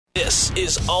This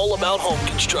is All About Home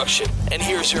Construction. And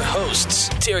here's your hosts,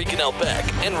 Terry Cannell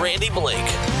Beck and Randy Blake.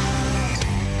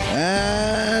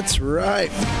 That's right.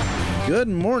 Good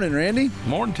morning, Randy.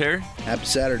 Morning, Terry. Happy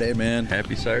Saturday, man.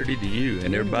 Happy Saturday to you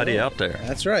and everybody out there.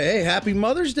 That's right. Hey, happy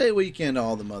Mother's Day weekend to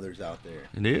all the mothers out there.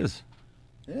 It is.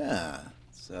 Yeah.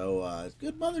 So,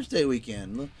 good Mother's Day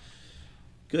weekend.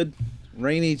 Good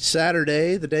rainy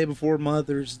Saturday, the day before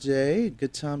Mother's Day.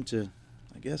 Good time to,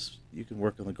 I guess, you can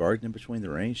work on the garden in between the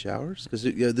rain showers because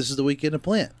this is the weekend to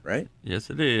plant, right? Yes,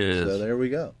 it is. So there we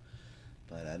go.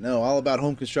 But I know all about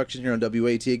home construction here on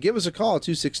WAT. Give us a call,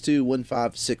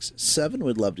 262-1567.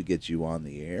 We'd love to get you on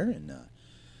the air. And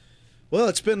well,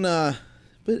 it's been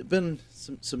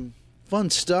some fun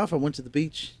stuff. I went to the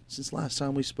beach since last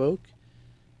time we spoke.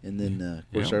 And then, of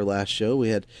course, our last show we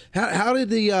had. How did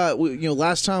the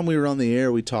last time we were on the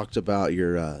air, we talked about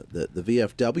your the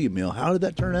VFW meal. How did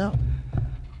that turn out?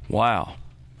 Wow,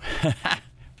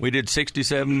 we did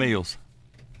 67 meals.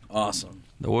 Awesome.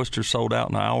 The oysters sold out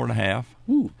in an hour and a half.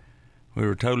 Ooh. We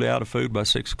were totally out of food by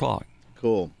 6 o'clock.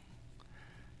 Cool.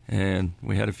 And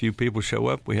we had a few people show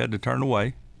up. We had to turn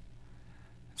away.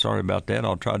 Sorry about that.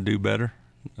 I'll try to do better.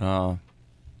 But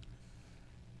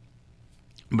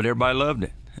everybody loved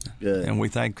it. Good. And we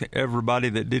thank everybody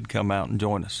that did come out and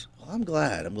join us. Well, I'm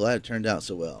glad. I'm glad it turned out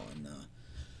so well. And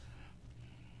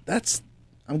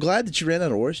I'm glad that you ran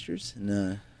out of oysters.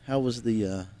 And how was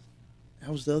the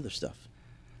other stuff?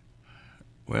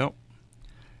 Well,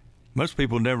 most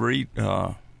people never eat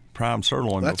prime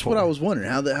sirloin. That's before. what I was wondering.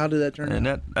 How did that turn out? And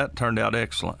that turned out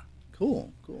excellent.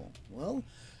 Cool. Well,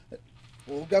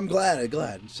 I'm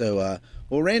glad. So,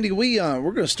 Randy, we're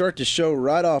going to start the show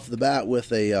right off the bat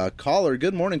with a caller.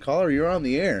 Good morning, caller. You're on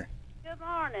the air. Good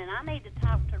morning. I need to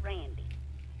talk to Randy.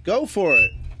 Go for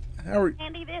it.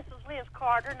 Randy, this is Liz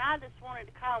Carter, and I just wanted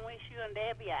to call and wish you and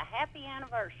Debbie a happy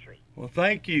anniversary. Well,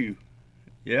 thank you.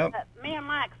 Yep. Me and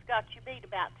Mike's got you beat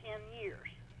about 10 years.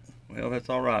 Well, that's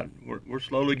all right. We're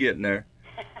slowly getting there.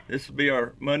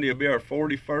 Monday will be our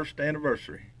 41st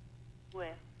anniversary.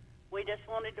 Well, we just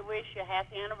wanted to wish you a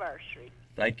happy anniversary.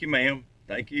 Thank you, ma'am.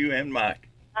 Thank you and Mike.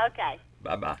 Okay.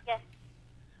 Bye-bye. Yes.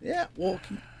 Yeah, well,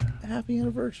 happy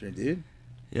anniversary, dude.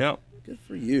 Yep. Good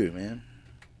for you, man.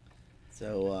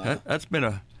 So that's been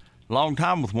a long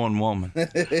time with one woman.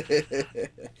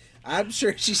 I'm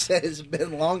sure she said it's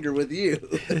been longer with you.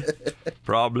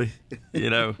 Probably.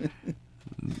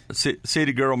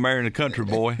 City girl marrying a country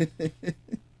boy.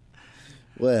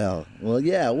 Well,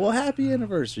 yeah. Well, happy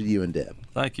anniversary to you and Deb.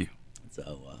 Thank you.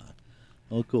 So,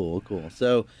 cool.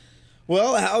 So,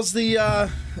 well, how's the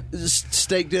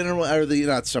steak dinner? Or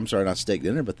not steak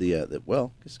dinner, but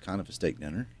it's kind of a steak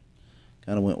dinner.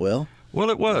 Kind of went well. Well,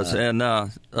 it was, and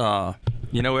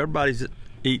everybody's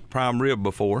eat prime rib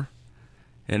before,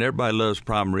 and everybody loves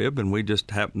prime rib, and we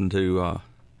just happened to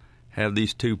have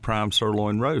these 2 prime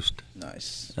sirloin roast.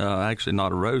 Nice. Actually,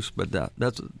 not a roast, but I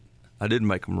didn't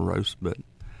make them a roast, but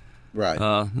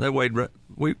right.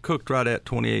 We cooked right at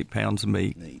 28 pounds of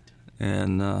meat. Neat.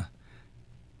 And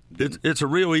it's a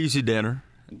real easy dinner.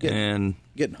 Getting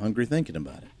hungry thinking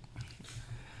about it.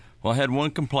 Well, I had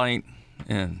one complaint,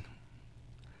 and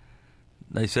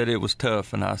they said it was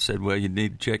tough, and I said, well, you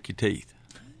need to check your teeth.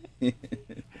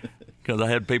 Because I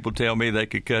had people tell me they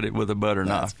could cut it with a butter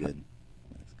knife. That's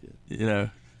good.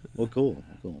 Well, cool.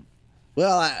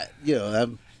 Well,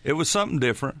 it was something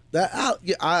different.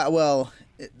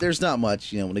 There's not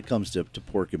much, when it comes to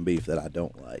pork and beef that I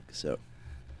don't like. So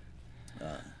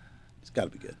it's got to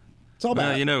be good. It's all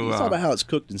about it's all about how it's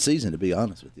cooked and seasoned. To be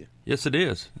honest with you. Yes, it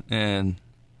is. And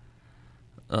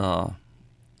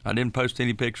I didn't post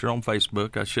any picture on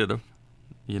Facebook. I should have.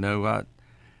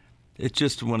 It's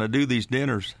just when I do these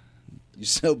dinners. You're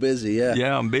so busy, yeah.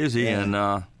 Yeah, I'm busy, and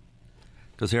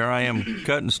because here I am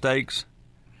cutting steaks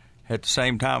at the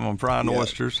same time I'm frying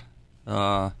oysters.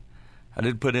 I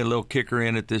did put in a little kicker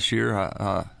in it this year.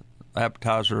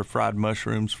 Appetizer of fried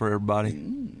mushrooms for everybody.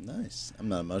 Nice. I'm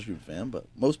not a mushroom fan, but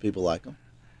most people like them.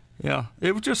 Yeah,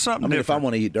 it was just something different. If I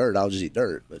want to eat dirt, I'll just eat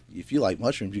dirt. But if you like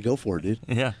mushrooms, you go for it, dude.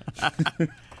 Yeah.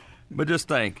 But just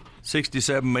think,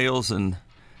 67 meals in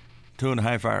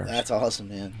 2.5 hours. That's awesome,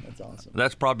 man. That's awesome.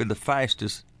 That's probably the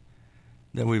fastest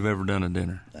that we've ever done a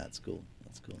dinner. That's cool.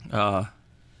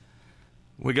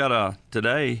 We got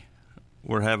today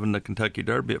we're having the Kentucky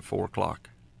Derby at 4 o'clock.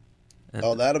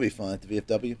 That'll be fun at the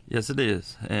VFW. Yes, it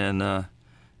is, and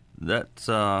that's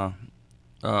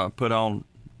put on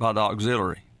by the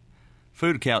auxiliary.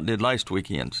 Food Account did last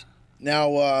weekend's.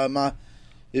 Now,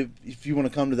 if you want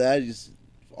to come to that, just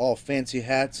all fancy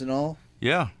hats and all.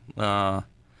 Yeah,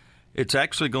 it's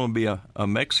actually going to be a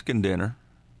Mexican dinner,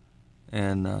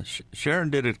 and Sharon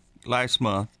did it last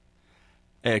month,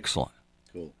 excellent.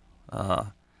 Cool.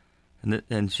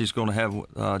 And she's going to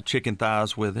have chicken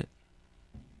thighs with it,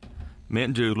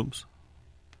 mint juleps.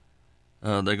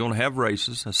 They're going to have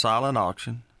races, a silent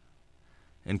auction,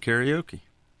 and karaoke.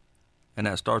 And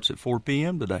that starts at 4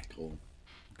 p.m. today. Cool.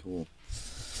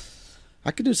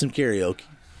 I could do some karaoke.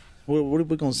 What are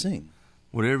we going to sing?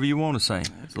 Whatever you want to sing,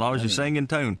 as long as you sing in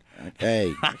tune.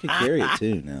 Hey, I can carry it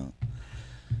too now. I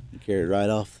can carry it right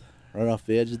off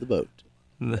the edge of the boat.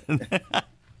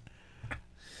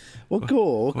 Well,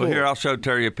 cool. Well, here, I'll show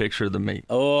Terry a picture of the meat.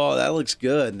 Oh, that looks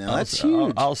good. Now, that's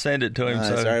huge. I'll send it to him. Nice.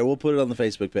 So, all right, we'll put it on the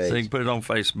Facebook page. So you can put it on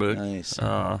Facebook. Nice.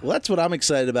 Well, that's what I'm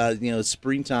excited about. You know,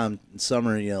 springtime,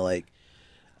 summer. You know, like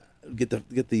get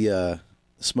the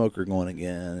smoker going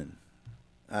again, and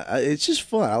it's just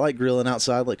fun. I like grilling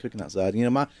outside, I like cooking outside. You know,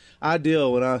 my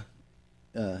ideal when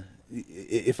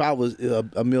if I was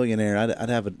a millionaire, I'd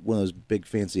have one of those big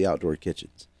fancy outdoor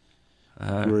kitchens,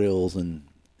 grills and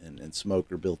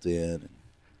smoker built in.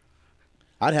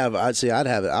 I'd have it.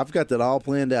 I've got that all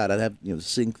planned out. I'd have the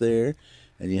sink there,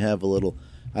 and you have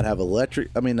I'd have electric.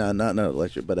 I mean, not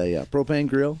electric, but a propane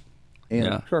grill and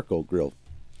a charcoal grill.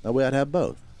 That way, I'd have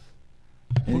both.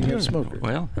 And you have a smoker.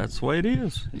 Well, that's the way it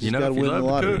is. You know, if you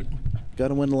love to cook, got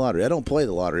to win the lottery. I don't play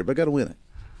the lottery, but I got to win it.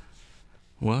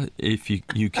 Well, if you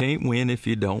can't win if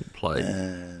you don't play.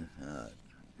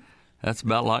 That's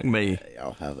about like me.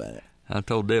 I'll have at it. I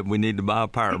told Deb we need to buy a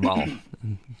Powerball.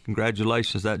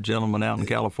 Congratulations, that gentleman out in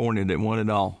California that won it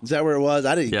all. Is that where it was?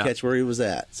 I didn't catch where he was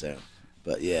at. So,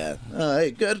 but yeah,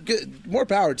 hey, good. More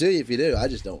power to you if you do. I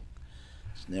just don't.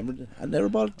 I never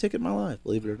bought a ticket in my life,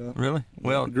 believe it or not. Really?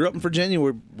 Well, I grew up in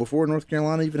Virginia before North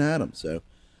Carolina even had them. So,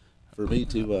 for me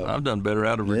to, I've done better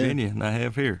out of Virginia than I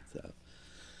have here. So.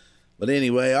 But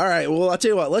anyway, all right. Well, I'll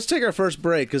tell you what. Let's take our first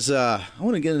break because I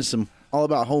want to get into some all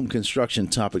about home construction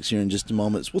topics here in just a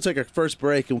moment. So we'll take our first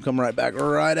break and we'll come right back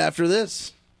right after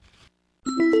this.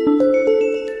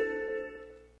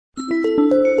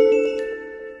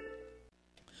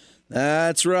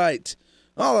 That's right.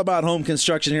 All about home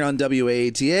construction here on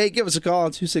WATA. Give us a call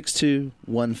at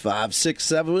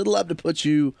 262-1567. We'd love to put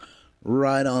you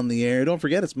right on the air. Don't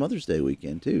forget it's Mother's Day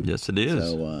weekend too. Yes, it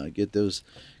is. So get those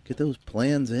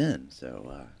plans in.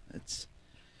 So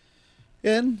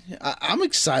and I'm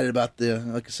excited about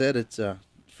like I said, it's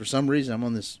for some reason I'm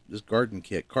on this garden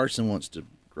kick. Carson wants to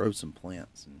grow some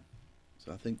plants, and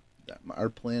so I think that our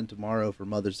plan tomorrow for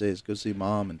Mother's Day is go see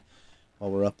Mom, and while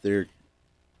we're up there,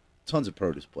 tons of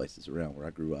produce places around where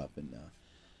I grew up, and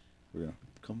we're gonna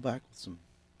come back with some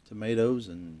tomatoes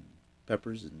and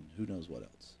peppers and who knows what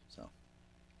else. So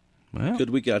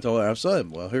good weekend. I told her, I saw him.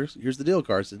 Well, here's the deal,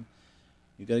 Carson.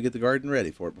 You got to get the garden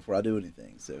ready for it before I do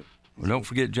anything. So. Well, don't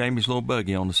forget Jamie's little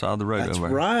buggy on the side of the road. That's over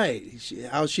there. Right.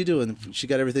 How's she doing? She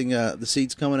got everything, the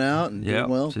seeds coming out and doing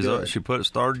well? She put it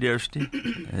started yesterday.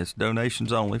 It's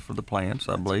donations only for the plants,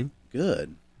 I believe.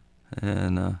 Good.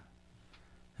 And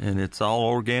it's all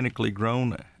organically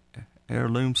grown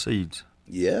heirloom seeds.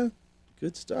 Yeah.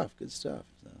 Good stuff. So,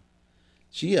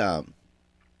 she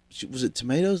was it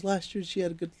tomatoes last year she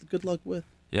had a good luck with?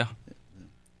 Yeah.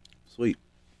 Sweet.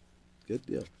 Good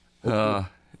deal.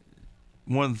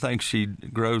 One of the things she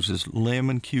grows is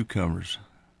lemon cucumbers.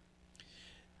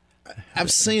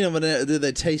 I've seen them, and do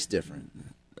they taste different?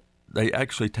 They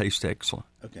actually taste excellent.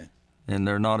 Okay. And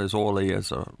they're not as oily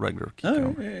as a regular cucumber.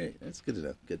 All right. That's good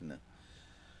enough.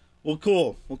 Well,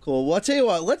 cool. Well, I'll tell you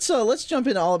what. Let's jump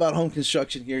into all about home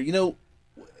construction here. You know,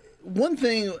 one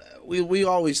thing we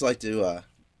always like to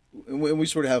we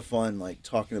sort of have fun like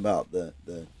talking about the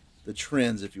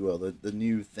trends, if you will, the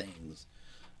new things.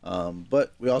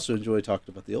 But we also enjoy talking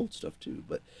about the old stuff too.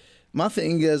 But my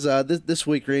thing is this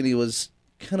week, Randy, was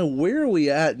kind of where are we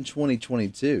at in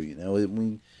 2022? You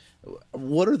know,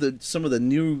 what are some of the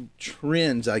new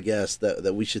trends, I guess,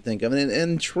 that we should think of?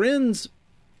 And trends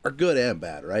are good and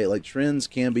bad, right? Like trends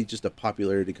can be just a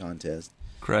popularity contest.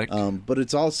 Correct. But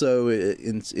it's also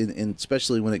in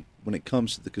especially when it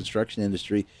comes to the construction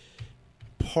industry,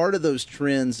 part of those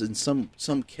trends in some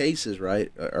cases,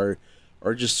 right,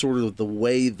 are just sort of the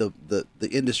way the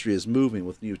industry is moving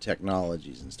with new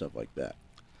technologies and stuff like that.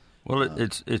 Well,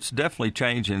 it's definitely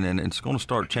changing, and it's going to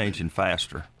start changing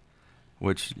faster,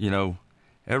 which, you know,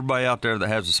 everybody out there that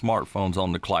has the smartphone's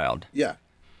on the cloud. Yeah.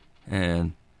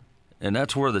 And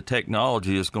that's where the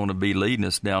technology is going to be leading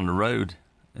us down the road.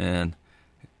 And,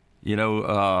 you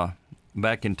know,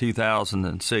 back in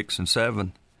 2006 and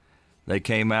 2007, they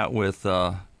came out with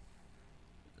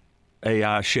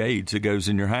AI shades that goes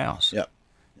in your house. Yep.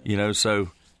 You know, so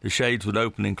the shades would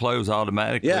open and close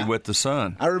automatically with the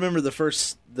sun. I remember the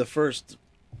first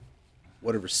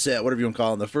whatever you want to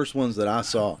call them, the first ones that I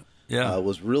saw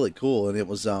was really cool, and it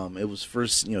was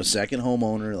first, second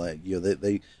homeowner,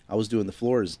 like, I was doing the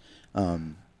floors,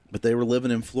 but they were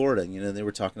living in Florida, and, they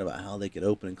were talking about how they could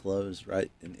open and close,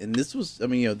 right? And this was,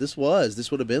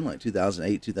 this would have been like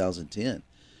 2008, 2010,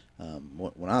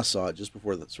 when I saw it, just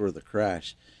before the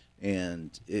crash.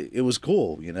 And it was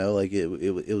cool, like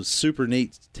it was super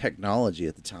neat technology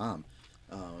at the time.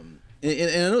 And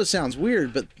I know it sounds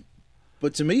weird,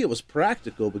 but to me it was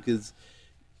practical because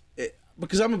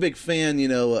I'm a big fan,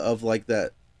 of like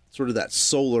that sort of that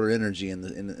solar energy in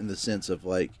the sense of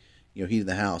like, heating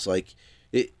the house. Like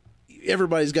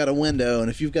everybody's got a window, and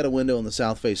if you've got a window on the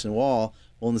south facing wall,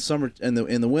 well, in the summer in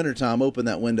the wintertime, open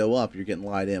that window up, you're getting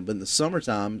light in. But in the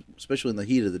summertime, especially in the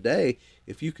heat of the day,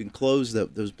 if you can close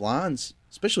those blinds,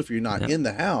 especially if you're not in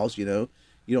the house, you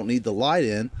don't need the light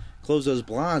in, close those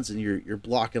blinds, and you're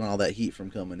blocking all that heat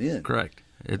from coming in. Correct.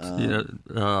 It's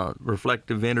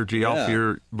reflective energy off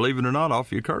believe it or not,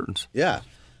 off your curtains. Yeah.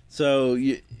 So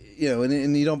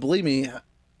and you don't believe me,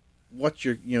 watch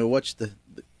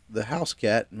the house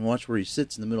cat and watch where he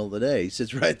sits in the middle of the day. He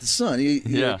sits right at the sun.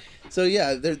 So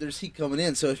there's heat coming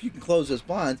in. So if you can close those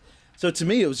blinds, so to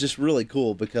me it was just really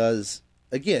cool because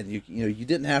again, you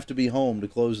didn't have to be home to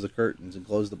close the curtains and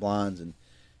close the blinds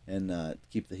and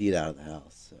keep the heat out of the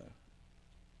house. So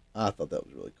I thought that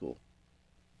was really cool.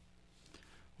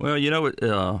 Well,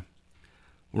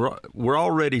 we're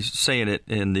already seeing it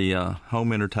in the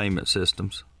home entertainment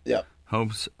systems. Yeah.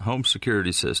 Home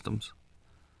security systems.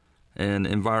 And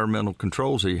environmental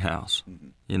controls of your house.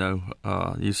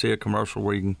 Mm-hmm. You see a commercial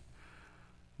where you can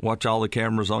watch all the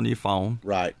cameras on your phone.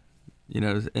 Right.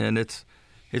 And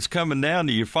it's coming down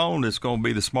to your phone that's going to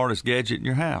be the smartest gadget in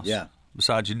your house. Yeah.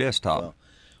 Besides your desktop.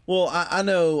 Well, I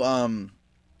know,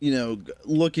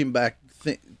 looking back,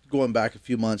 going back a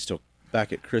few months to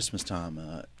back at Christmas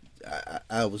time,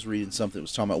 I was reading something that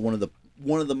was talking about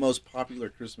one of the most popular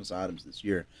Christmas items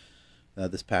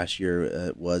this past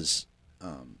year was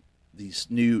these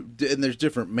new, and there's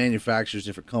different manufacturers,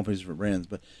 different companies, different brands,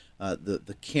 but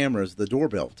the cameras, the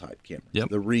doorbell type cameras,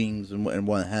 the Rings and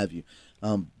what have you.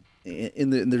 And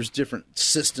there's different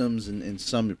systems, and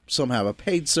some have a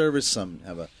paid service, some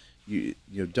have you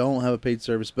don't have a paid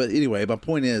service. But anyway, my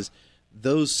point is,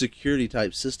 those security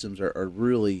type systems are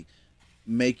really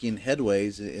making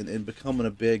headways and becoming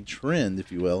a big trend, if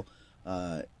you will,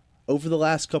 over the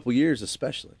last couple years,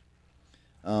 especially.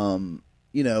 And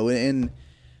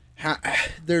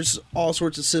there's all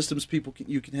sorts of systems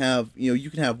you can have. You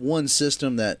can have one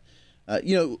system that,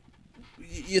 you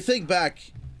think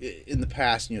back in the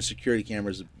past, security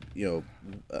cameras,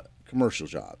 commercial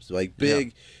jobs like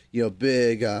big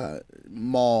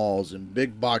malls and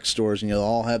big box stores,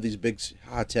 all have these big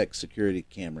high tech security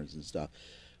cameras and stuff.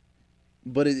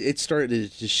 But it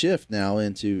started to shift now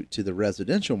into the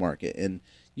residential market, and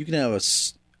you can have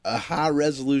a high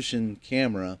resolution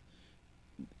camera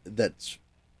that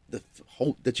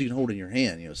you can hold in your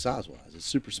hand, size wise. It's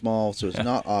super small, so it's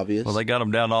not obvious. Well, they got them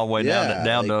down all the way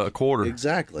down to a quarter.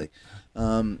 Exactly.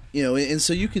 And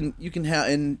so you can have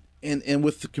and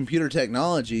with the computer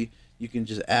technology, you can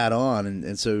just add on,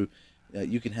 and so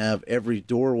you can have every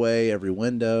doorway, every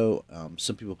window.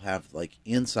 Some people have like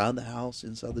inside the house,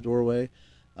 inside the doorway.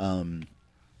 Well,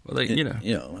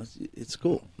 it's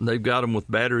cool. They've got them with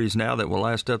batteries now that will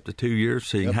last up to 2 years,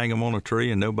 so you can hang them on a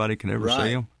tree and nobody can ever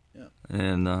see them. Yeah.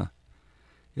 And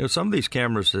some of these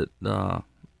cameras that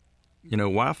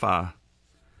Wi-Fi,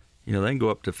 they can go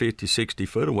up to 50, 60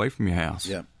 foot away from your house.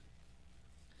 Yeah.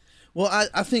 Well,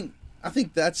 I think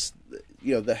that's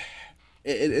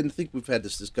and I think we've had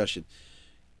this discussion.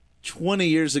 20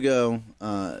 years ago,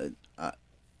 I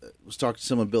was talking to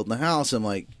someone building a house. I'm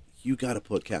like, you got to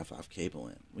put Cat 5 cable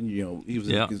in. When he was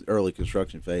in his early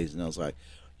construction phase, and I was like,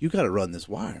 you got to run this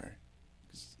wire,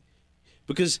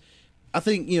 because I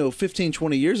think 15,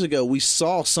 20 years ago we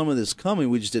saw some of this coming.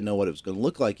 We just didn't know what it was going to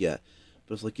look like yet.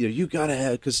 But it's like you got to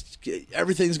have, because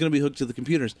everything's going to be hooked to the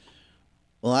computers.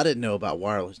 Well, I didn't know about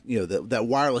wireless. That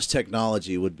wireless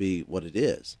technology would be what it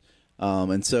is,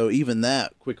 and so even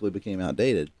that quickly became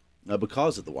outdated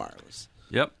because of the wireless.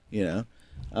 Yep.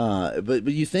 But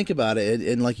you think about it,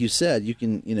 and like you said, you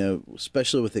can,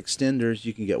 especially with extenders,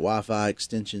 you can get Wi-Fi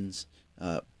extensions,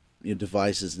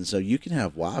 devices, and so you can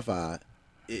have Wi-Fi.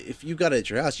 If you got it at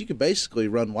your house, you can basically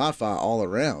run Wi-Fi all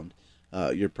around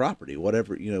your property,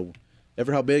 whatever,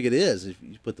 ever how big it is, if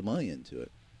you put the money into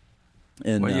it.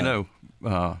 And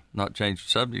not change the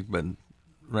subject, but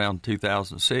around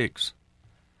 2006,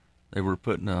 they were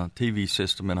putting a TV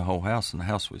system in a whole house, and the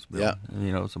house was built.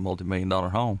 Yeah. It's a multi-million-dollar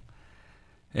home.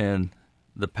 And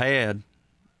the pad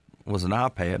was an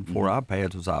iPad before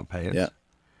iPads was iPads. Yeah.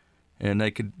 And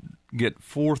they could get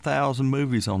 4,000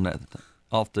 movies on that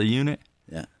off the unit.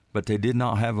 Yeah. But they did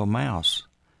not have a mouse.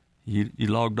 You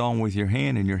logged on with your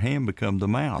hand, and your hand became the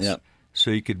mouse. Yep.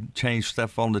 So you could change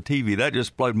stuff on the TV. That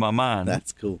just blew my mind.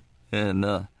 That's cool. And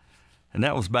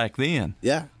that was back then.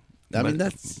 Yeah. But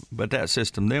that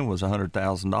system then was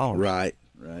 $100,000.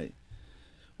 Right.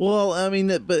 Well, I mean,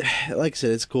 but like I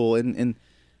said, it's cool, and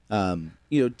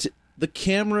the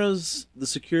cameras, the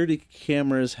security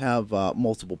cameras have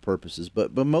multiple purposes,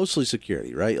 but mostly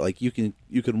security, right? Like you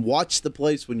can watch the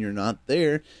place when you're not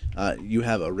there. You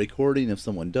have a recording if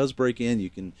someone does break in. You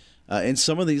can, and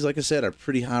some of these, like I said, are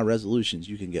pretty high resolutions.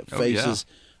 You can get faces,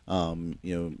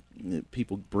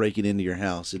 people breaking into your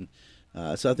house, and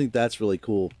so I think that's really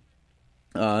cool.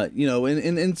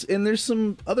 And there's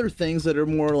some other things that are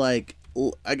more like,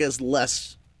 I guess,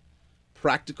 less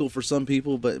practical for some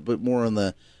people, but more on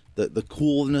the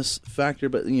coolness factor.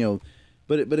 But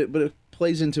it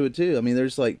plays into it too. I mean,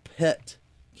 there's like pet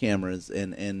cameras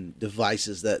and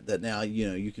devices that now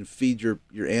you can feed your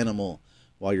animal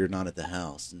while you're not at the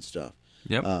house and stuff.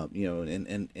 Yep.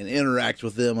 And interact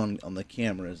with them on the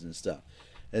cameras and stuff.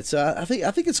 It's I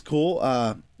think it's cool.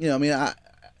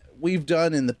 We've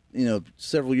done in the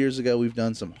several years ago, we've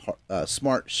done some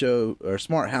smart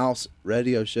house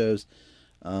radio shows,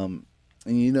 and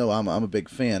I'm a big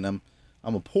fan.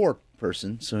 I'm a poor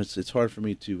person, so it's hard for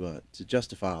me to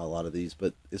justify a lot of these.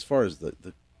 But as far as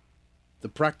the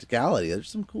practicality, there's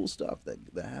some cool stuff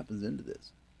that happens into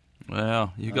this.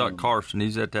 Well, you got Carson.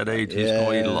 He's at that age. He's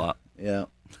going to eat a lot. Yeah.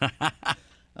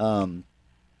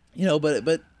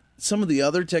 But some of the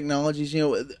other technologies,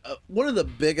 one of the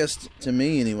biggest, to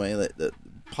me anyway, that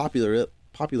popular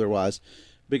wise,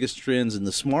 biggest trends in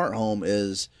the smart home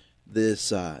is this,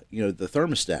 the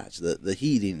thermostats, the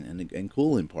heating and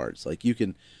cooling parts. Like you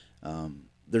can,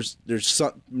 there's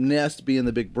some, Nest being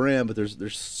the big brand, but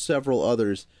there's several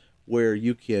others where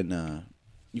you can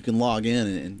log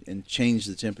in and change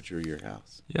the temperature of your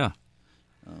house. Yeah.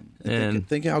 And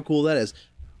think how cool that is.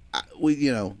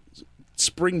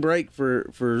 Spring break for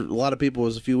a lot of people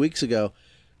was a few weeks ago.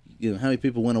 How many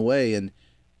people went away and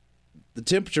the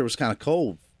temperature was kind of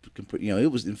cold.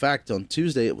 It was, in fact, on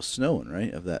Tuesday it was snowing,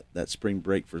 right, of that spring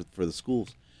break for the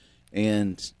schools.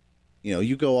 And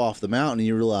you go off the mountain and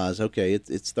you realize, okay,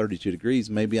 it's 32 degrees.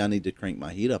 Maybe I need to crank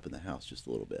my heat up in the house just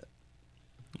a little bit.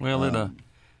 Well,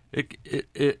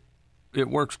 it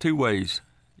works two ways.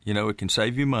 It can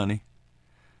save you money.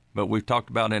 But we've talked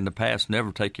about in the past,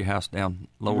 never take your house down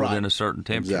lower than a certain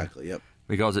temperature. Exactly, yep.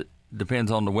 Because it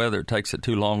depends on the weather. It takes it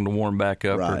too long to warm back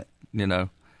up. Right.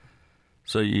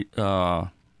 So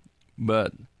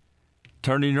but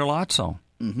turning your lights on,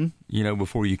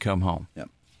 before you come home. Yep.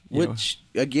 Which,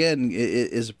 again,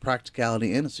 is a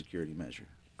practicality and a security measure.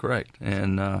 Correct.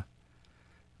 And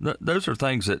those are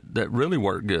things that really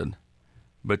work good.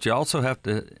 But you also have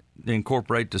to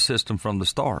incorporate the system from the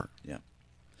start. Yeah.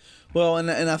 Well,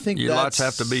 and I think your lights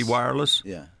have to be wireless.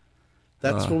 Yeah,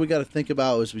 that's what we got to think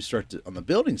about as we start on the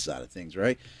building side of things,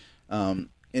 right? And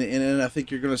I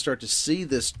think you're going to start to see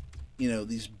this,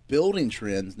 these building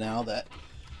trends now that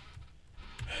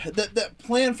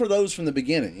plan for those from the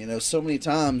beginning. So many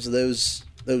times those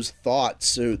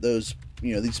thoughts or those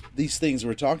these things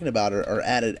we're talking about are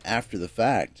added after the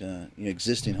fact,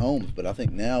 existing homes. But I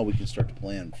think now we can start to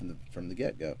plan from the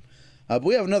get go. But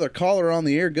we have another caller on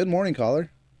the air. Good morning,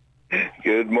 caller.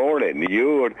 Good morning.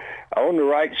 You're on the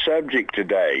right subject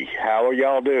today. How are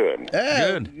y'all doing?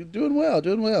 Good. You're doing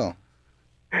well.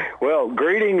 Well,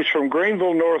 greetings from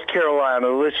Greenville, North Carolina,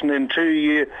 listening to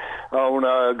you on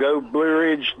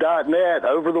GoBlueRidge.net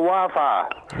over the Wi-Fi.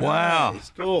 Wow.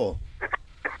 Nice. Cool.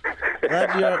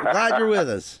 Glad you're with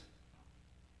us.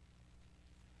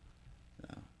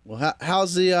 Well,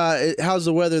 how's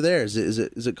the weather there? Is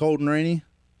it cold and rainy?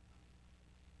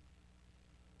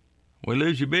 We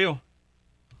lose you, Bill.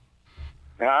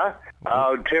 Huh?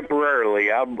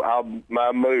 Temporarily.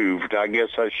 I moved. I guess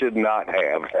I should not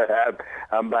have.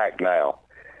 I'm back now.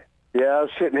 Yeah, I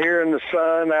was sitting here in the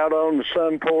sun, out on the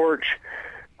sun porch.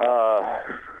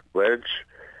 It's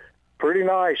pretty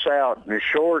nice out in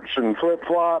shorts and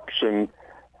flip-flops and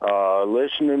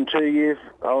listening to you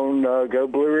on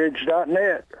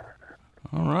GoBlueRidge.net.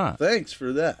 All right. Thanks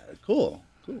for that. Cool.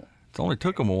 It's only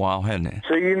took them a while, hasn't it?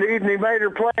 So you need any major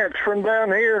plants from down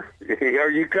here? Are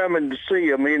you coming to see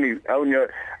them on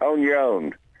your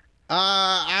own?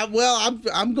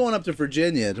 I'm going up to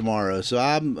Virginia tomorrow, so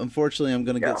I'm going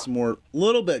to get some more,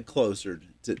 little bit closer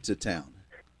to town.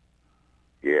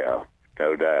 Yeah,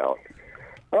 no doubt.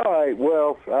 All right,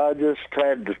 well, I just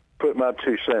had to put my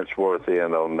 2 cents worth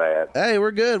in on that. Hey,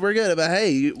 we're good. But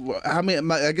hey,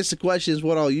 I guess the question is,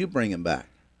 what all you bringing back?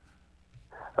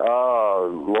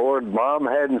 Lord, Mom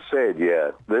hadn't said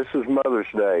yet. This is Mother's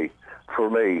Day for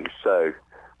me, so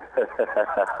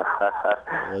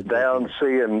down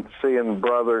seeing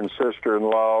brother and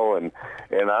sister-in-law, and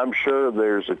I'm sure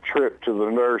there's a trip to the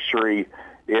nursery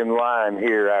in line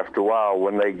here after a while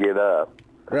when they get up.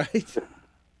 Right.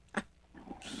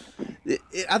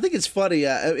 I think it's funny,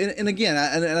 and again,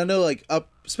 I know, like,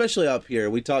 especially up here,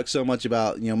 we talk so much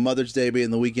about, you know, Mother's Day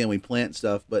being the weekend we plant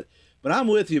stuff, but I'm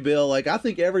with you, Bill. Like, I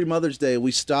think every Mother's Day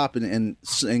we stop and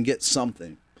get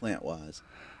something plant wise.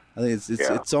 I think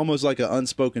it's almost like an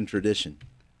unspoken tradition.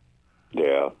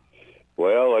 Yeah.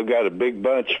 Well, I've got a big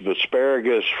bunch of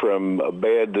asparagus from a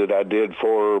bed that I did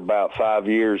for her about 5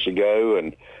 years ago,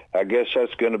 and I guess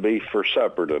that's going to be for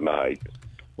supper tonight.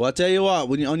 Well, I tell you what,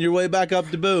 when on your way back up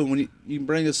to Boone, when you can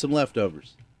bring us some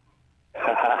leftovers.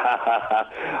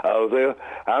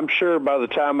 I'm sure by the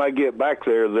time I get back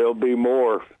there, there'll be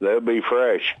more. They'll be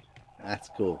fresh. That's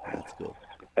cool. That's cool.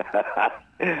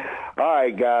 All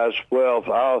right, guys. Well,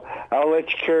 I'll let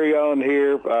you carry on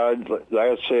here. Like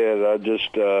I said, I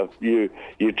just you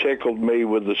tickled me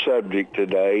with the subject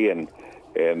today, and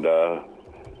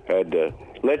had to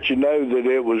let you know that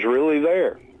it was really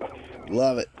there.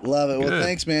 Love it. Well,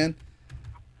 thanks, man.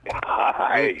 All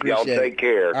right, y'all take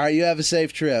care. All right, you have a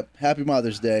safe trip. Happy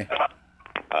Mother's Day.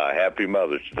 Happy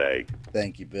Mother's Day.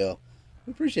 Thank you, Bill.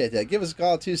 We appreciate that. Give us a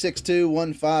call,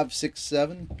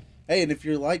 262-1567. Hey, and if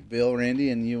you're like Bill,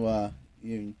 Randy, and you're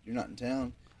not in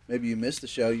town, maybe you missed the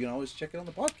show, you can always check it on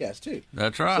the podcast, too.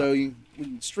 That's right. So we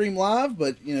can stream live,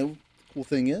 but, you know, the cool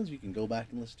thing is you can go back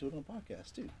and listen to it on the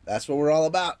podcast, too. That's what we're all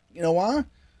about. You know why?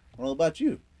 We're all about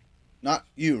you. Not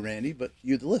you, Randy, but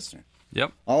you, the listener.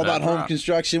 Yep. All about home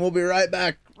construction. We'll be right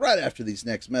back right after these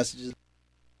next messages.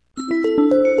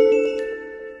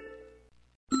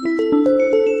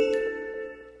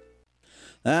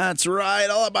 That's right.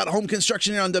 All about home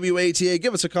construction here on WATA.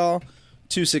 Give us a call,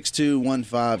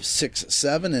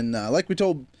 262-1567. And like we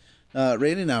told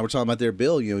Randy and I, we're talking about there,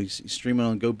 Bill, you know, he's streaming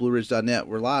on GoBlueRidge.net.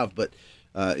 We're live, but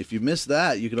if you missed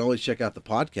that, you can always check out the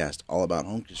podcast, All About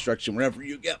Home Construction, wherever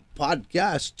you get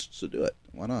podcasts. So do it.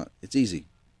 Why not? It's easy.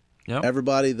 Yep.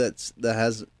 Everybody that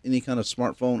has any kind of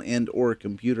smartphone and or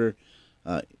computer,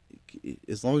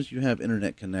 as long as you have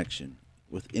internet connection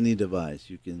with any device,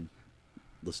 you can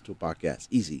listen to a podcast.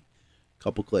 Easy.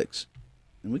 Couple clicks.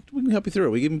 And we can help you through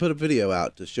it. We even put a video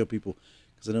out to show people,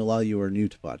 because I know a lot of you are new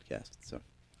to podcasts. So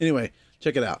anyway,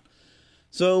 check it out.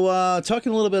 So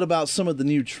talking a little bit about some of the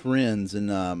new trends,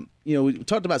 and we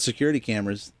talked about security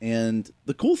cameras, and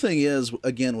the cool thing is,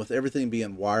 again, with everything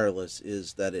being wireless,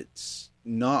 is that it's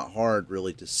not hard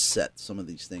really to set some of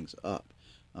these things up.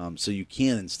 So you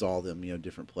can install them,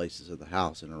 different places of the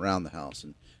house and around the house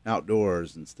and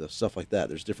outdoors and stuff like that.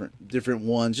 There's different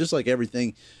ones, just like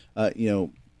everything, the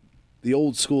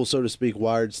old school, so to speak,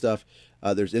 wired stuff.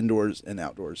 There's indoors and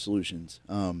outdoor solutions.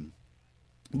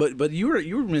 But you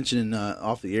were mentioning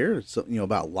off the air,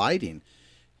 about lighting,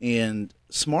 and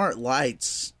smart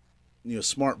lights.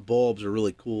 Smart bulbs are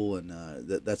really cool, and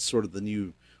that's sort of the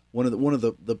new one of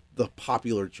the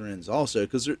popular trends also,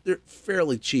 because they're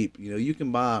fairly cheap. You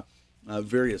can buy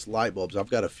various light bulbs. I've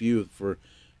got a few for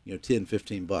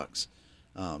 $10-15,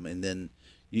 and then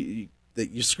you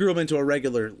screw them into a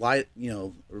regular light,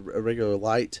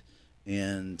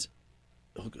 and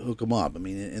hook them up. I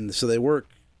mean, and so they work.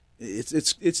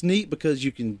 It's neat because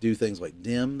you can do things like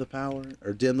dim the power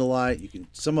or dim the light.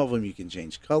 Some of them you can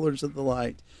change colors of the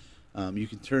light. You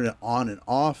can turn it on and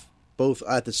off both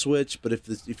at the switch. But if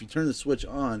you turn the switch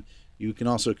on, you can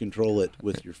also control it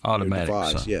with your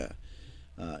device. So. Yeah,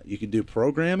 you can do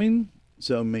programming.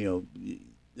 So and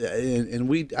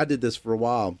I did this for a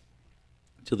while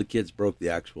until the kids broke the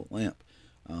actual lamp,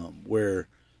 where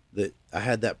I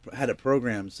had it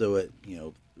programmed so it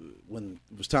when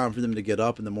it was time for them to get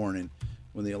up in the morning,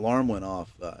 when the alarm went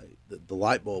off, the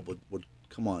light bulb would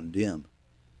come on dim.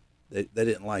 They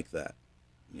didn't like that.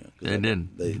 They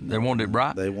didn't. They wanted it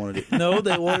bright. They wanted it. No,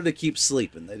 they wanted to keep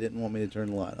sleeping. They didn't want me to turn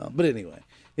the light on. But anyway,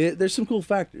 there's some cool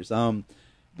factors.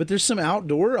 But there's some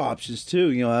outdoor options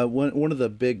too. One of the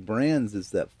big brands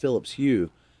is that Philips Hue,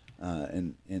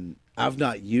 and I've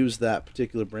not used that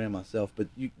particular brand myself. But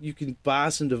you can buy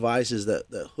some devices that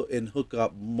hook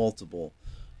up multiple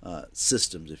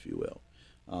systems, if you will,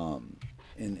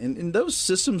 and those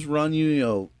systems run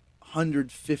you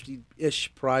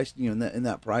 $150-ish price, in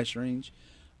that price range.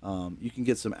 You can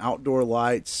get some outdoor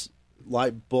light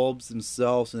bulbs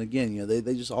themselves, and again,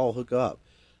 they just all hook up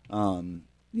in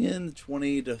the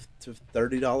 $20 to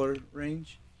 $30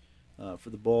 range for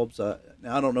the bulbs. Now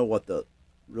I don't know what to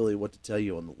tell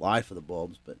you on the life of the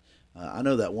bulbs, but I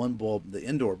know that one bulb, the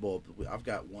indoor bulb, I've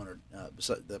got one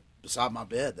beside my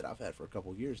bed that I've had for a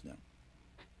couple of years now,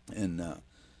 and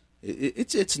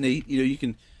it's neat. You know, you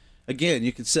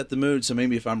can set the mood. So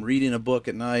maybe if I'm reading a book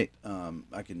at night,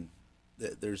 I can.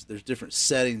 There's different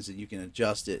settings that you can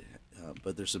adjust it,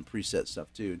 but there's some preset stuff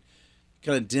too.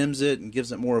 Kind of dims it and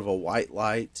gives it more of a white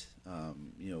light.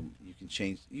 You know, you can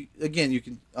change. You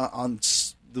can on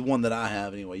the one that I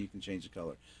have anyway. You can change the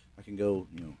color. I can go,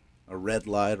 you know, a red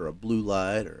light or a blue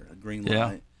light or a green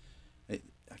light.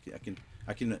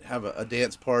 I can have a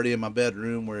dance party in my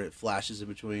bedroom where it flashes in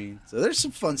between. So there's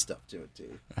some fun stuff to it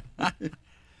too.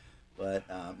 But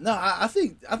no, I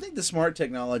think the smart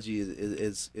technology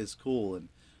is cool, and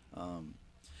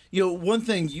you know, one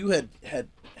thing you had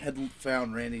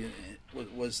found, Randy,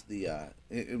 was the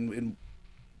and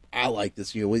I like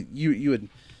this. You know, you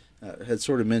had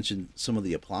sort of mentioned some of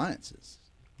the appliances.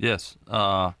 Yes,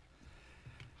 and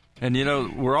you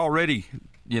know, we're already,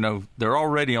 you know, they're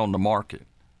already on the market,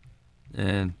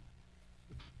 and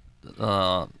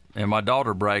my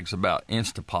daughter brags about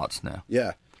Instant Pots now.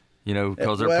 Yeah. You know,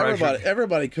 because they're pressure.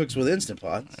 Everybody cooks with Instant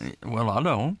Pots. Well, I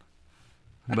don't,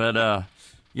 but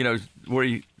you know,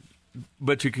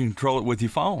 but you can control it with your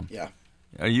phone. Yeah,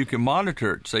 you can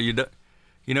monitor it. So you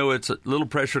know, it's a little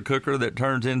pressure cooker that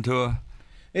turns into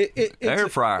a air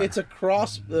fryer. It's a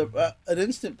cross. An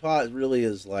Instant Pot really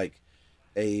is like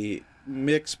a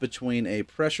mix between a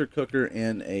pressure cooker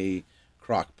and a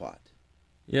crock pot.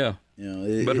 Yeah. You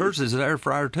know, but hers is an air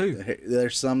fryer too.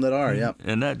 There's some that are, yeah.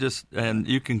 And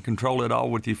you can control it all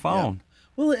with your phone. Yeah.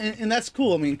 Well, and that's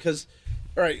cool. I mean, because,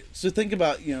 all right, so think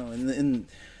about, you know, in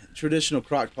traditional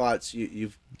crock pots,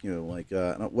 you've you know, like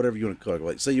whatever you want to cook.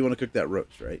 Like, say you want to cook that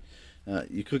roast, right?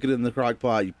 You cook it in the crock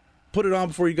pot. You put it on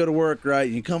before you go to work, right?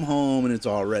 And you come home and it's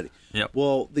all ready. Yep.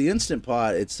 Well, the Instant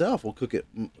Pot itself will cook it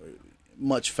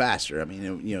much faster. I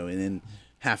mean, you know, in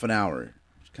half an hour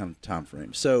kind of time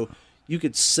frame. So you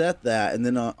could set that, and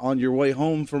then on your way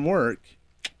home from work,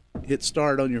 hit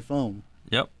start on your phone.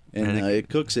 Yep. And it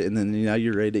cooks it, and then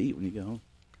you're ready to eat when you get home.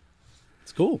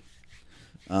 It's cool.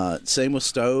 Same with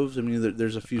stoves. I mean,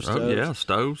 there's a few stoves. Oh, yeah,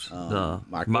 stoves.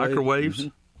 Microwaves. Mm-hmm.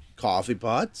 Coffee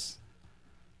pots.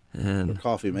 And or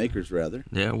coffee makers, rather.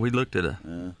 Yeah, we looked at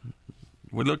an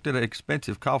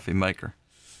expensive coffee maker.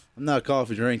 I'm not a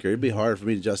coffee drinker. It'd be hard for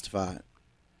me to justify it.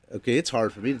 Okay, it's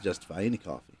hard for me to justify any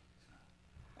coffee.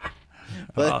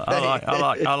 But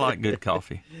I like good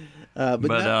coffee. But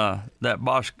that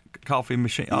Bosch coffee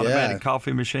machine, automatic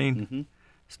coffee machine,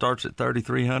 starts at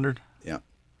 $3,300. Yeah.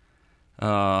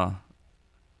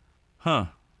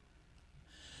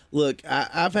 Look,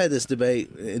 I've had this debate,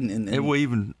 and it will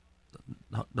even.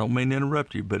 Don't mean to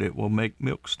interrupt you, but it will make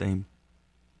milk steam.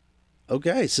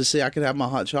 Okay, so see, I could have my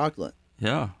hot chocolate.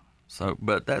 Yeah. So,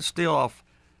 but that's still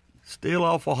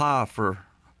awful high for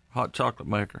hot chocolate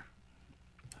maker.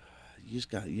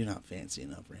 You're not fancy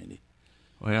enough, Randy.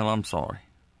 Well, I'm sorry.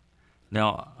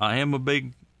 Now, I am a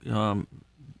big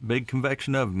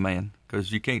convection oven man, because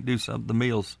you can't do some of the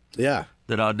meals that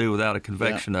I do without a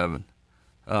convection oven.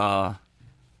 And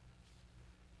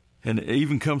it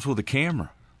even comes with a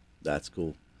camera. That's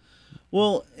cool.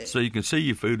 Well, so you can see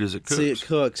your food as it cooks. See it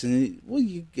cooks, and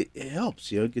it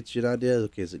helps. You know, it gets you an idea.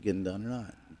 Okay, is it getting done or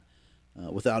not?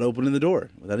 Without opening the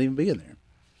door, without even being there.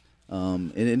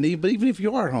 But even if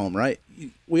you are at home, right?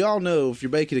 We all know if you're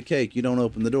baking a cake, you don't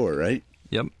open the door, right?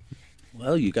 Yep.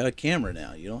 Well, you got a camera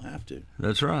now. You don't have to.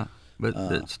 That's right. But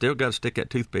it's still got to stick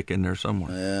that toothpick in there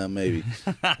somewhere. Yeah, maybe.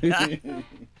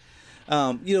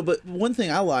 You know, but one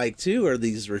thing I like too are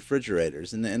these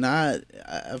refrigerators, and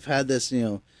I've had this. You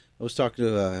know, I was talking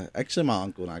to actually my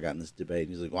uncle, and I got in this debate.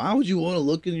 And he's like, "Why would you want to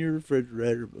look in your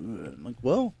refrigerator?" I'm like,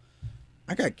 "Well,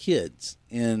 I got kids,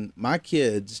 and my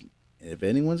kids. If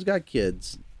anyone's got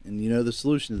kids, and you know the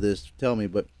solution to this, tell me.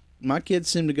 But my kids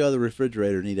seem to go to the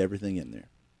refrigerator and eat everything in there,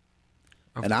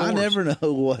 of and course. I never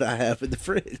know what I have in the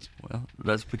fridge. Well,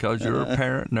 that's because you're a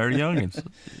parent and they're youngins.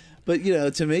 But, you know,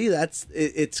 to me,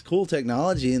 it's cool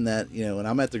technology in that, you know, when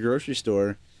I'm at the grocery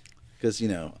store, because, you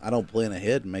know, I don't plan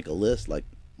ahead and make a list like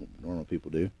normal people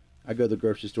do. I go to the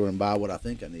grocery store and buy what I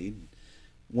think I need.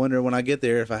 Wonder when I get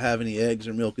there if I have any eggs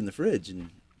or milk in the fridge. And,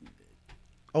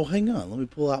 oh, hang on, let me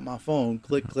pull out my phone.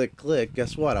 Click, click, click.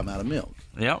 Guess what? I'm out of milk.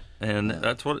 Yep, and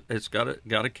that's what it's got.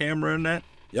 Got a camera in that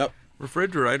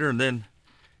refrigerator. And then,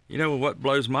 you know, what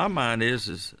blows my mind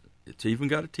is it's even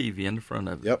got a TV in the front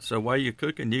of it. Yep. So while you're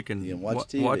cooking, you can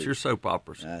watch your soap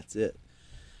operas. That's it.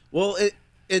 Well,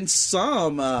 in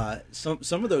some of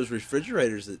those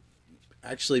refrigerators that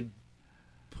actually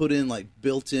put in like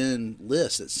built-in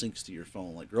lists that syncs to your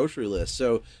phone, like grocery lists.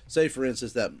 So, say for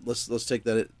instance that let's take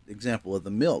that example of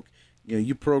the milk.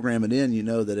 you program it in. You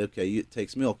know that it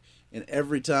takes milk, and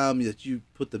every time that you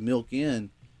put the milk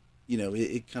in,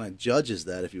 it kind of judges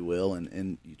that, if you will,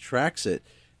 and you tracks it,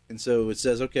 and so it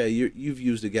says, okay, you've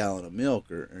used a gallon of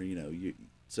milk, or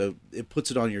so it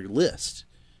puts it on your list,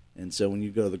 and so when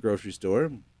you go to the grocery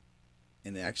store,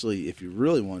 and actually, if you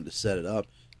really wanted to set it up,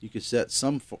 you could set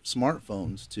some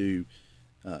smartphones to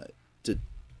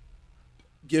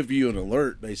give you an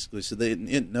alert, basically, so that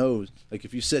it knows. Like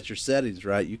if you set your settings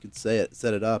right, you could set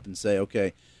it up and say,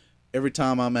 okay, every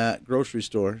time I'm at grocery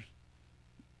store,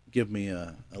 give me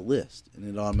a list, and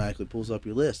it automatically pulls up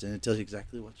your list, and it tells you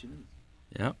exactly what you need.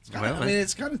 Yeah,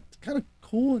 it's kind of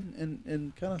cool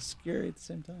and kind of scary at the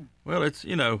same time. Well, it's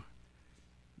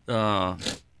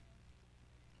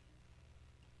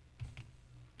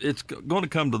it's going to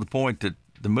come to the point that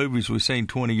the movies we seen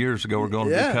 20 years ago are going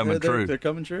to be coming true. They're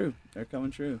coming true. They're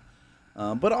coming true.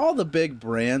 But all the big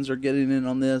brands are getting in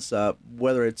on this.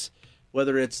 Whether it's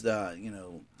any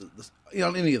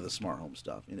of the smart home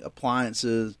stuff,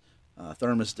 appliances,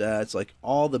 thermostats, like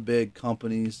all the big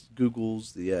companies,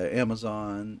 Google's, the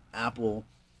Amazon, Apple,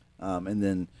 and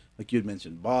then like you had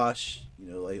mentioned, Bosch.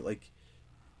 Like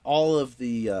all of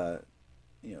the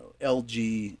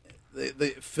LG, the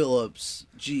Philips,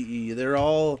 GE. They're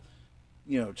all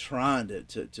trying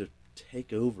to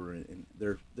take over in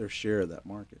their share of that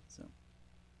market. So,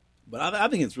 but I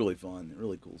think it's really fun,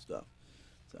 really cool stuff.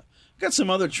 So, got some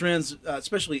other trends,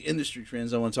 especially industry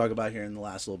trends, I want to talk about here in the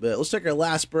last little bit. Let's take our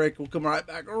last break. We'll come right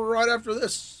back right after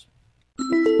this.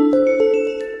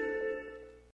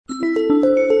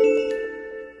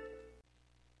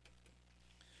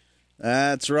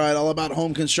 That's right, all about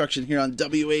home construction here on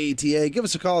WATA. Give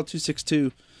us a call at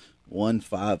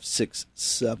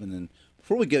 262-1567. And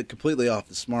before we get completely off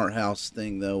the smart house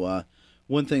thing, though,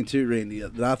 one thing too, Randy,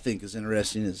 that I think is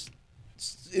interesting is,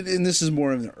 and this is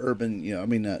more in the urban,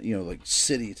 like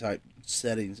city type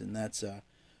settings, and that's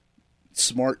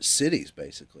smart cities,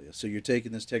 basically. So you're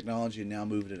taking this technology and now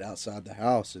moving it outside the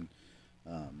house and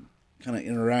kind of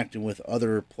interacting with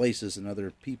other places and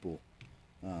other people.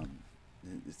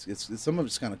 It's some of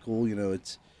it's kind of cool,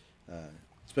 It's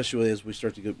especially as we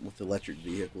start to get with electric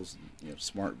vehicles,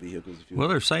 smart vehicles. If you well,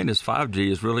 they're saying this 5G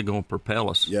is really going to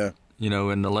propel us. Yeah.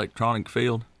 In the electronic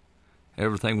field,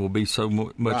 everything will be so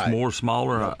much more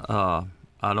smaller. Right.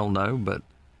 I don't know, but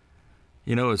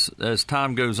as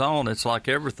time goes on, it's like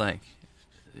everything.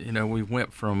 We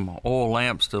went from oil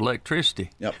lamps to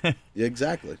electricity. Yep. Yeah,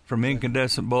 exactly. From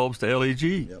incandescent bulbs to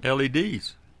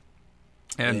LEDs.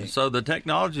 And so the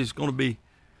technology is going to be,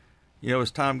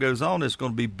 as time goes on, it's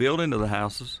going to be built into the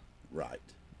houses. Right.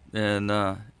 And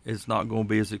it's not going to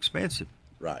be as expensive.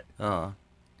 Right.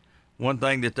 One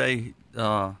thing that they,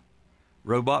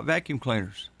 robot vacuum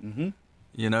cleaners, in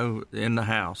the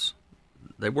house,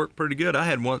 they work pretty good. I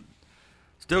had one,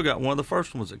 still got one of the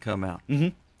first ones that come out.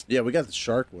 Mm-hmm. Yeah, we got the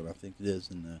Shark one, I think it is,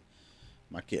 and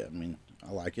my kid. I mean,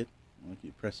 I like it.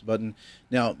 You press the button.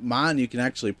 Now, mine you can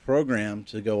actually program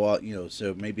to go out,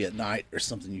 so maybe at night or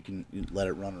something you let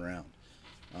it run around.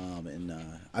 And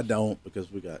I don't,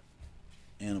 because we got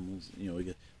animals.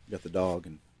 We got the dog,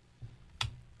 and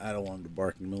I don't want him to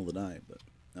bark in the middle of the night. But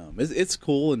it's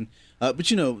cool, and but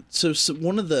so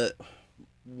one of the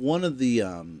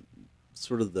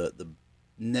sort of the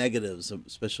negatives,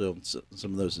 especially on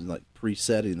some of those, and like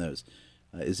presetting those,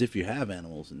 is if you have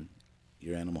animals and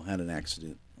your animal had an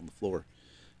accident on the floor,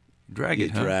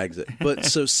 drags it. But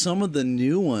so some of the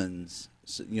new ones,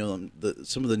 some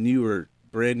of the newer,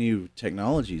 brand new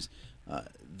technologies,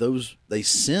 those they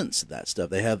sense that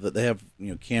stuff. They have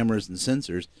cameras and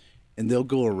sensors, and they'll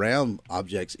go around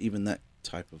objects, even that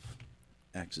type of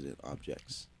accident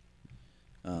objects.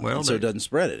 So it doesn't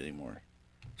spread it anymore.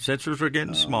 Sensors are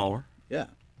getting smaller. Yeah,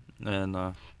 and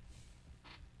I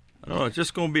don't know. It's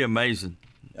just going to be amazing.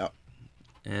 Yeah,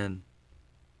 and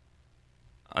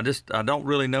I don't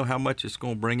really know how much it's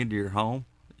going to bring into your home,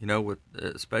 with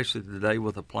especially today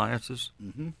with appliances,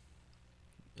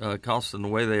 costing the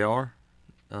way they are.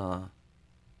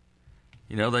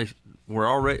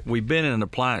 We've been in an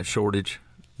appliance shortage,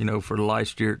 for the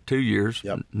last 2 years,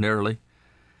 nearly,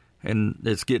 and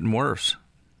it's getting worse.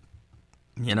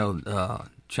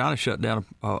 China shut down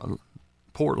a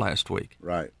port last week,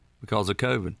 right, because of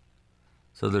COVID.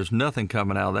 So there's nothing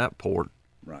coming out of that port.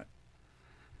 Right.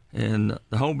 And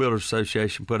the Home Builders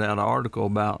Association put out an article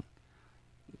about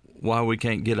why we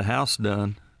can't get a house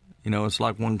done. It's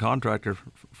like one contractor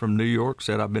from New York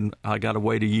said, I got to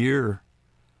wait a year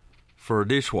for a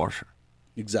dishwasher.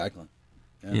 Exactly.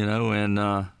 Yeah. And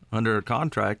under a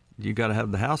contract, you got to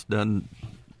have the house done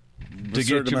to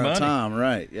get your money. Time,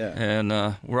 right? Yeah.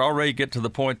 And we're already get to the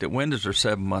point that windows are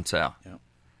 7 months out. Yeah.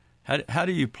 How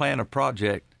do you plan a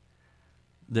project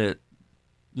that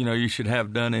you should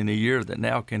have done in a year that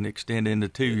now can extend into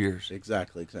 2 years?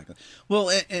 Exactly. Well,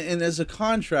 and as a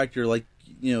contractor, like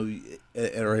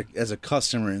or as a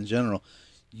customer in general,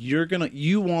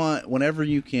 you want whenever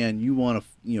you can, you want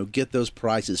to get those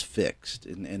prices fixed,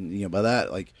 and by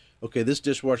that, like, okay, this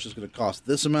dishwasher is going to cost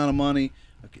this amount of money.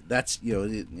 Okay, that's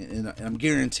and I'm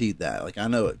guaranteed that. Like, I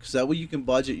know it, because that way you can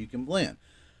budget, you can plan.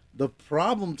 The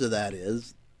problem to that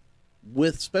is,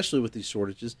 especially with these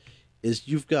shortages, is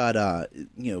you've got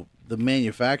the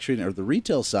manufacturing or the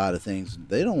retail side of things.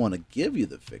 They don't want to give you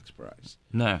the fixed price.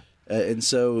 No. And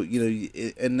so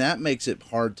and that makes it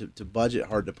hard to budget,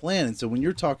 hard to plan. And so when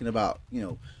you're talking about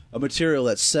a material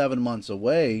that's 7 months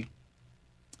away,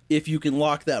 if you can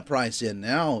lock that price in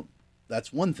now,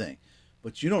 that's one thing.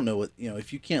 But you don't know what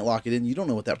if you can't lock it in, you don't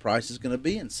know what that price is going to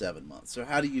be in 7 months. So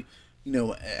how do you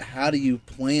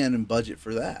plan and budget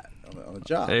for that on a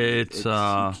job? You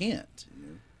can't.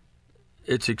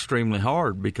 It's extremely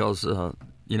hard because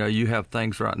you have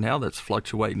things right now that's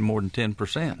fluctuating more than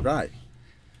 10%. Right.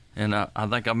 And I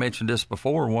think I mentioned this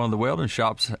before. One of the welding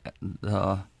shops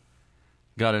got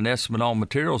an estimate on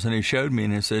materials, and he showed me,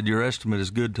 and he said, "Your estimate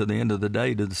is good to the end of the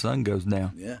day, till the sun goes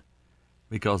down." Yeah.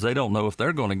 Because they don't know if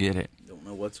they're going to get it. Don't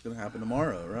know what's going to happen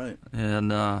tomorrow, right?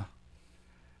 And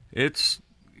it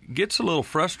gets a little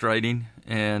frustrating.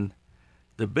 And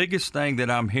the biggest thing that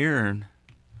I'm hearing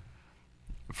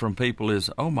from people is,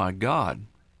 "Oh my God,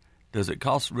 does it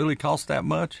really cost that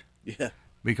much?" Yeah.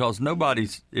 Because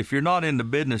if you're not in the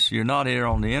business, you're not here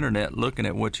on the internet looking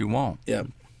at what you want. Yeah.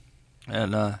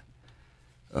 And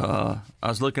I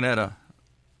was looking at a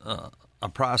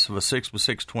price of a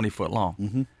 6x6 20-foot long.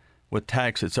 Mm-hmm. With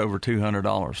tax, it's over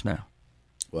 $200 now.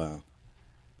 Wow.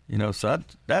 So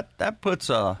that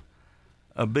puts a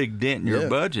big dent in your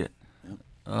budget.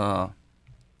 Yeah.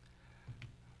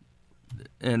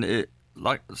 And the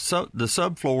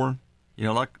subfloor,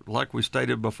 like we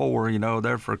stated before,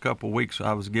 there for a couple of weeks,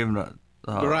 I was given a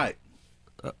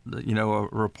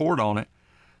report on it.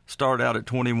 Started out at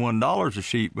 $21 a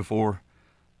sheet before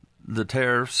the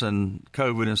tariffs and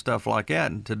COVID and stuff like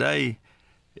that. And today,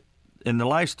 in the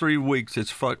last 3 weeks, it's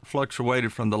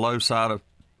fluctuated from the low side of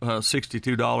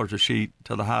 $62 a sheet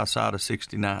to the high side of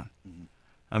 $69. Mm-hmm.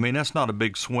 I mean, that's not a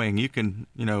big swing. You can,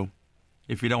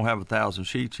 if you don't have 1,000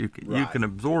 sheets, you can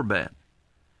absorb that.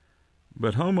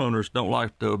 But homeowners don't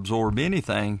like to absorb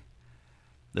anything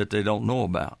that they don't know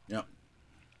about. Yep.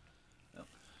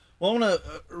 Well, I want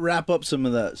to wrap up some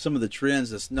of the trends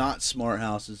that's not smart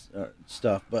houses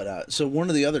stuff. But so one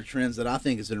of the other trends that I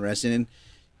think is interesting, and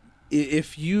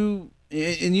if you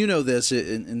this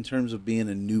in terms of being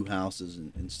in new houses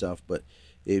and stuff, but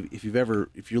if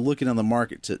you're looking on the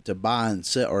market to buy and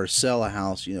sell a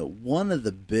house, one of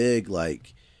the big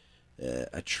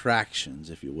attractions,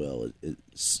 if you will,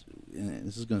 is, and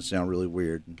this is going to sound really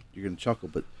weird, and you're going to chuckle,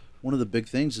 but one of the big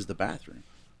things is the bathroom.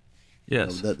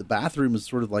 Yes. The bathroom is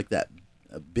sort of like that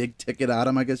a big ticket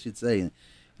item, I guess you'd say,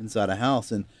 inside a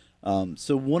house. And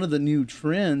so one of the new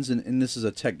trends, and this is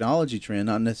a technology trend,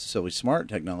 not necessarily smart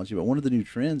technology, but one of the new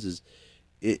trends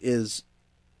is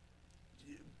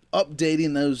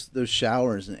updating those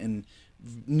showers and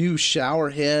new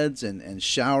shower heads and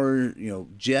shower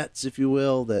jets, if you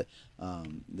will, that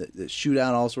shoot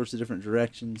out all sorts of different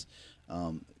directions.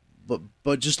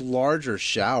 But just larger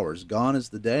showers. Gone is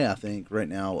the day, I think, right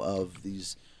now, of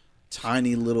these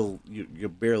tiny little you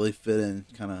barely fit in,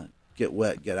 kind of get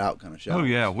wet, get out kind of showers. Oh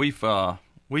yeah,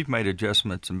 we've made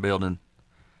adjustments in building.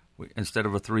 Instead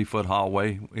of a 3-foot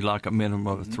hallway, we like a minimum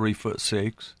of a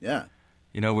 3'6". Yeah.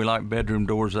 We like bedroom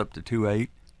doors up to 2.8.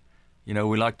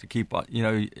 We like to keep.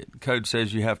 Code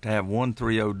says you have to have one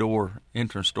 3.0 door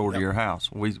entrance door to your house.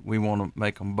 We want to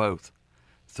make them both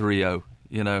 3.0.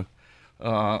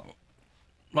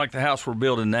 Like the house we're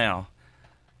building now,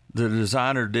 the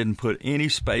designer didn't put any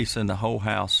space in the whole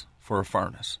house for a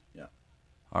furnace. Yeah.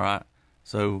 All right.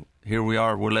 So here we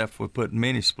are. We're left with putting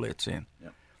mini splits in. Yeah.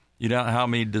 You know how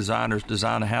many designers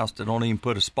design a house that don't even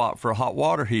put a spot for a hot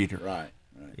water heater. Right.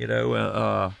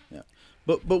 Yeah.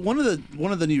 But one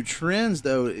of the new trends,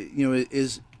 though,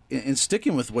 is in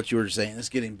sticking with what you were saying, it's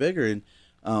getting bigger. And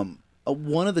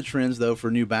one of the trends, though, for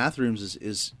new bathrooms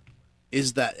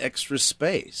is that extra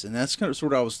space, and that's kind of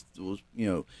sort of I was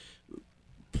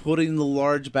putting the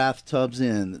large bathtubs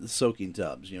in, the soaking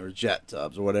tubs, or jet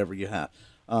tubs or whatever you have.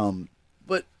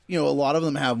 But a lot of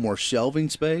them have more shelving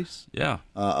space. Yeah.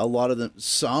 A lot of them,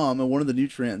 and one of the new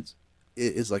trends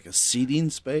is like a seating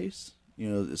space.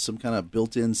 Some kind of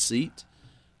built-in seat.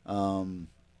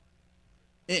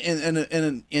 And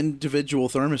an individual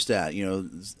thermostat,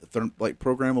 like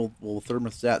programmable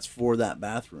thermostats for that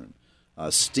bathroom.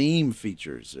 Steam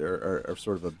features are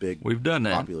sort of a big, we've done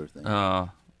that. Popular thing.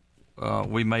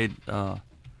 We made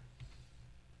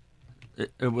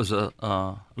it was a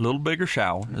little bigger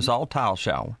shower. It's all tile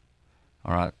shower,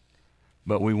 all right.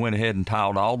 But we went ahead and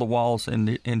tiled all the walls, in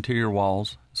the interior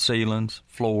walls, ceilings,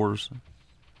 floors.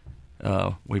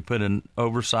 We put an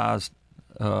oversized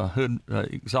hood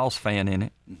exhaust fan in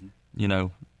it,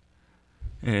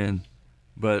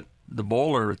 but the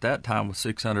boiler at that time was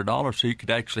 $600, so you could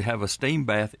actually have a steam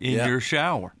bath in your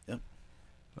shower. Yep.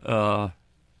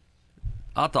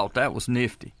 I thought that was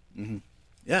nifty. Mm-hmm.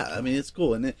 Yeah, I mean, it's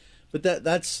cool, but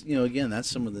that's again, that's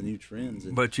some of the new trends.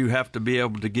 But you have to be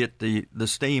able to get the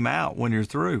steam out when you're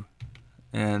through,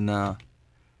 and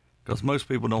because most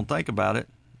people don't think about it,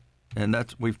 and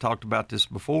we've talked about this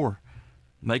before,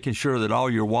 making sure that all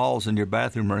your walls in your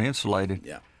bathroom are insulated.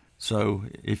 Yeah. So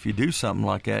if you do something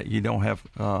like that, you don't have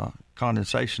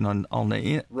condensation on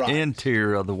the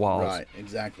interior of the walls. Right,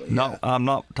 exactly. No, I'm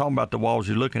not talking about the walls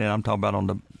you're looking at. I'm talking about on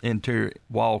the interior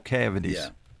wall cavities.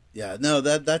 Yeah. No,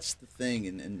 that's the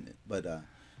thing, but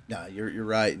no, you're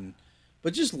right,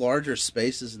 but just larger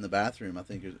spaces in the bathroom, I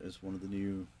think, is one of the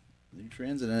new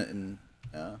trends in it, and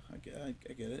I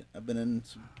get it. I've been in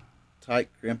some tight,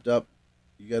 cramped up.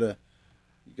 You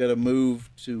gotta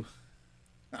move to.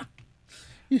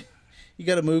 You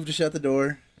got to move to shut the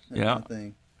door. That kind of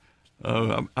thing.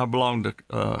 I belong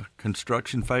to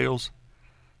construction fails,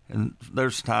 and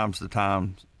there's times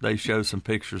they show some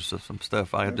pictures of some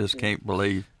stuff I just can't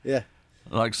believe. Yeah.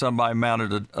 Like somebody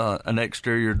mounted an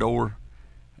exterior door,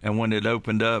 and when it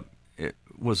opened up, it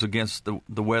was against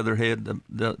the weatherhead,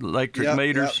 the electric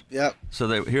meters. Yep. So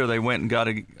they went and got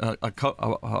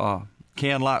a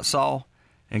can light saw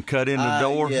and cut in the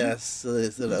door. Yes, so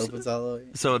it opens all the way.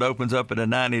 So it opens up at a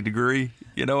 90-degree.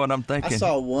 You know what I'm thinking? I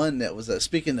saw one that was,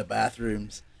 speaking of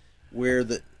bathrooms, where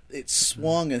it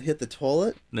swung and hit the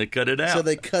toilet. And they cut it out. So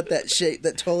they cut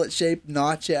that toilet shape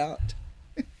notch out.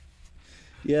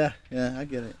 Yeah, I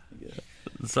get it.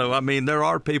 So, I mean, there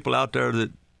are people out there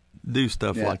that do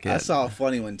stuff like that. I saw a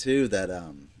funny one, too, that,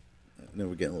 I know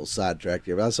we're getting a little sidetracked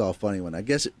here, but I saw a funny one. I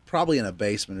guess probably in a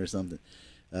basement or something.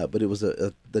 But it was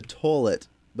the toilet,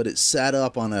 but it sat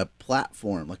up on a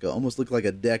platform, almost looked like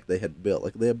a deck they had built.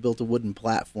 Like they had built a wooden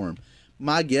platform.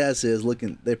 My guess is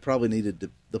they probably needed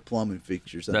the plumbing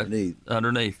fixtures underneath.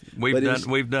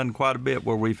 We've done quite a bit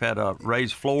where we've had a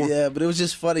raised floor. Yeah, but it was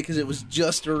just funny because it was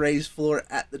just a raised floor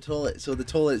at the toilet. So the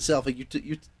toilet itself, like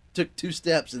you took 2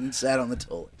 steps and sat on the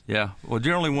toilet. Yeah. Well,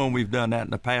 generally when we've done that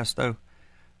in the past, though,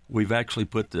 we've actually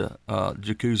put the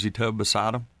jacuzzi tub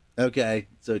beside them. Okay,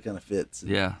 so it kind of fits.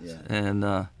 Yeah.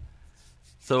 And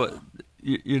so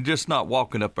you're just not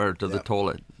walking up there to the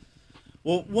toilet.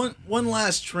 Well, one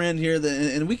last trend here,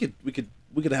 and we could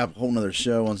have a whole nother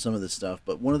show on some of this stuff,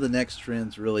 but one of the next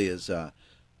trends really is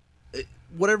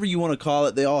whatever you want to call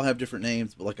it. They all have different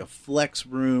names, but like a flex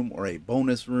room or a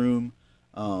bonus room.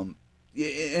 And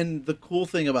the cool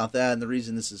thing about that, and the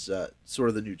reason this is sort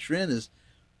of the new trend, is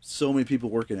so many people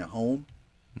working at home.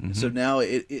 Mm-hmm. So now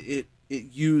you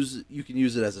can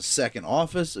use it as a second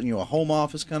office, a home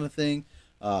office kind of thing.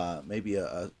 Maybe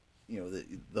the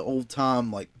old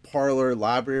time like parlor,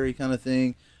 library kind of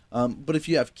thing. But if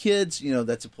you have kids,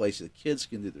 that's a place that kids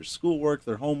can do their schoolwork,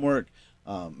 their homework.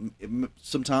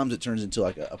 Sometimes it turns into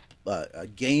like a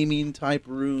gaming type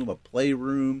room, a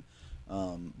playroom.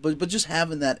 But just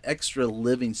having that extra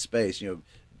living space,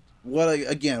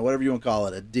 whatever you want to call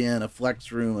it, a den, a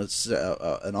flex room,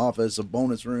 an office, a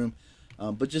bonus room.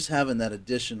 But just having that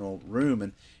additional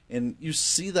room, and you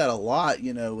see that a lot,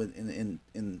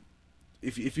 in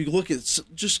if you look at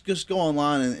just go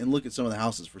online and look at some of the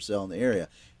houses for sale in the area,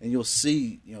 and you'll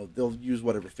see, they'll use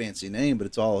whatever fancy name, but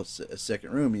it's all a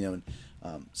second room, and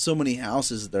so many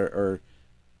houses there are,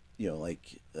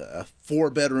 like a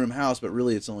 4-bedroom house, but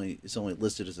really it's only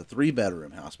listed as a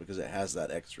 3-bedroom house because it has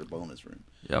that extra bonus room.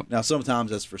 Yep. Now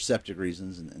sometimes that's for septic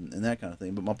reasons and that kind of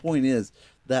thing. But my point is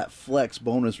that flex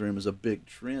bonus room is a big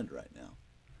trend right now.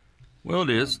 Well, it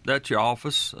is. That's your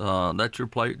office. That's your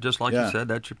play. Just like you said,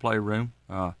 that's your playroom.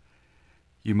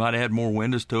 You might add more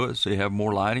windows to it, so you have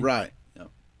more lighting. Right. Yep.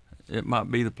 It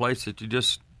might be the place that you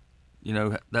just,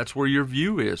 that's where your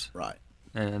view is. Right.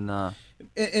 And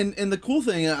the cool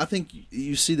thing, I think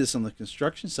you see this on the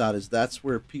construction side, is that's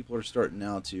where people are starting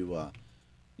now to,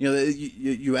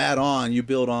 you add on, you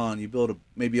build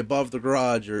maybe above the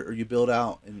garage, or you build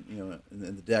out in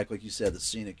the deck, like you said, the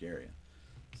scenic area.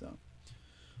 So,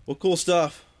 well, cool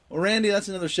stuff. Well, Randy, that's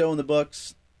another show in the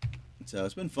books. So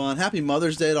it's been fun. Happy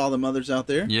Mother's Day to all the mothers out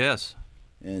there. Yes.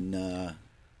 And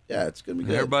Yeah, it's going to be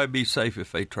good. Everybody be safe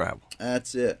if they travel.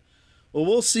 That's it. Well,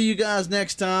 we'll see you guys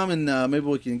next time, and maybe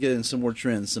we can get in some more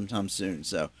trends sometime soon.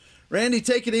 So, Randy,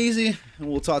 take it easy, and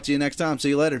we'll talk to you next time. See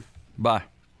you later. Bye.